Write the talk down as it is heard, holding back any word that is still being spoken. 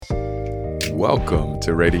Welcome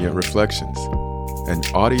to Radiant Reflections, an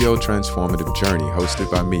audio transformative journey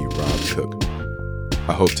hosted by me, Rob Cook.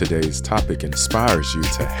 I hope today's topic inspires you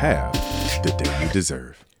to have the day you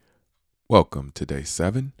deserve. Welcome to Day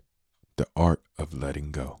 7, The Art of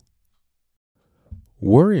Letting Go.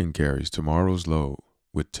 Worrying carries tomorrow's load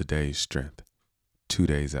with today's strength, 2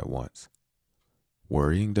 days at once.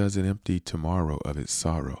 Worrying doesn't empty tomorrow of its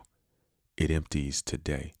sorrow. It empties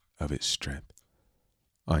today of its strength.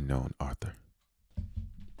 Unknown author.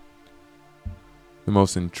 The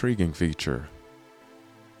most intriguing feature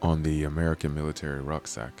on the American military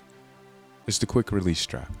rucksack is the quick release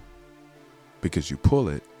strap, because you pull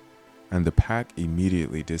it and the pack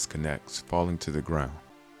immediately disconnects, falling to the ground.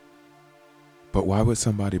 But why would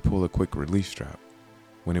somebody pull a quick release strap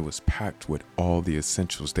when it was packed with all the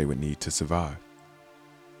essentials they would need to survive?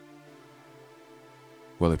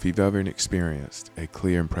 Well, if you've ever experienced a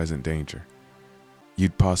clear and present danger,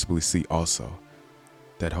 you'd possibly see also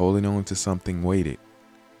that holding on to something weighted,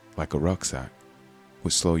 like a rucksack,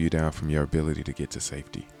 would slow you down from your ability to get to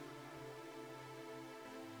safety.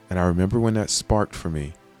 And I remember when that sparked for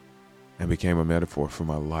me and became a metaphor for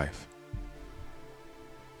my life.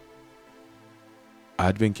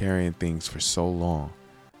 I'd been carrying things for so long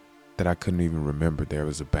that I couldn't even remember there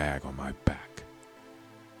was a bag on my back.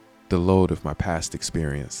 The load of my past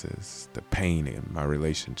experiences, the pain in my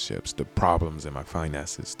relationships, the problems in my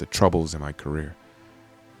finances, the troubles in my career.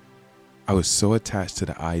 I was so attached to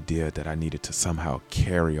the idea that I needed to somehow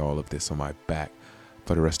carry all of this on my back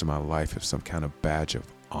for the rest of my life as some kind of badge of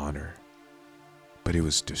honor. But it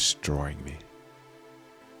was destroying me.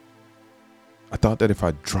 I thought that if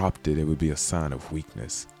I dropped it, it would be a sign of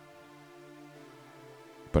weakness.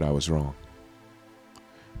 But I was wrong.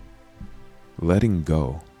 Letting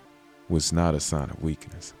go was not a sign of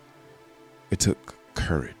weakness. It took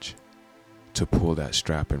courage to pull that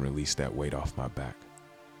strap and release that weight off my back.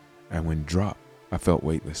 And when dropped, I felt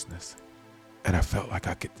weightlessness. And I felt like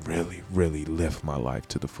I could really live my life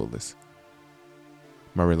to the fullest.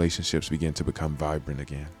 My relationships began to become vibrant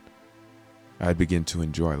again. I'd begin to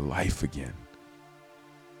enjoy life again.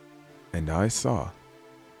 And I saw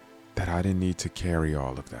that I didn't need to carry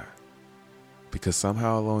all of that, because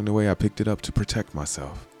somehow along the way I picked it up to protect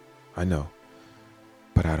myself. I know,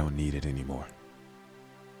 but I don't need it anymore.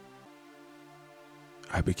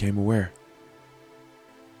 I became aware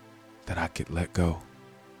that I could let go.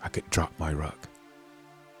 I could drop my rug.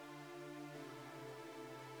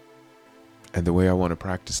 And the way I want to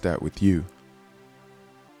practice that with you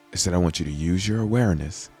is that I want you to use your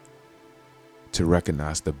awareness to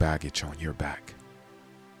recognize the baggage on your back.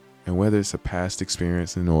 And whether it's a past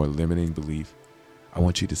experience or a limiting belief, I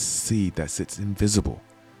want you to see that it's invisible,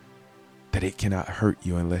 that it cannot hurt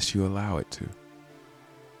you unless you allow it to.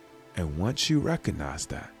 And once you recognize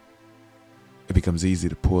that, it becomes easy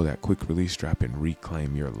to pull that quick release strap and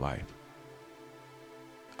reclaim your life.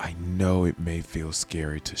 I know it may feel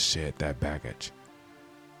scary to shed that baggage.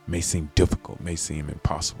 May seem difficult, may seem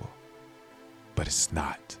impossible, but it's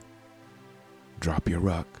not. Drop your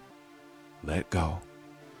rug, let go,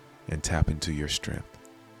 and tap into your strength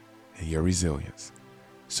and your resilience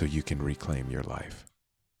so you can reclaim your life.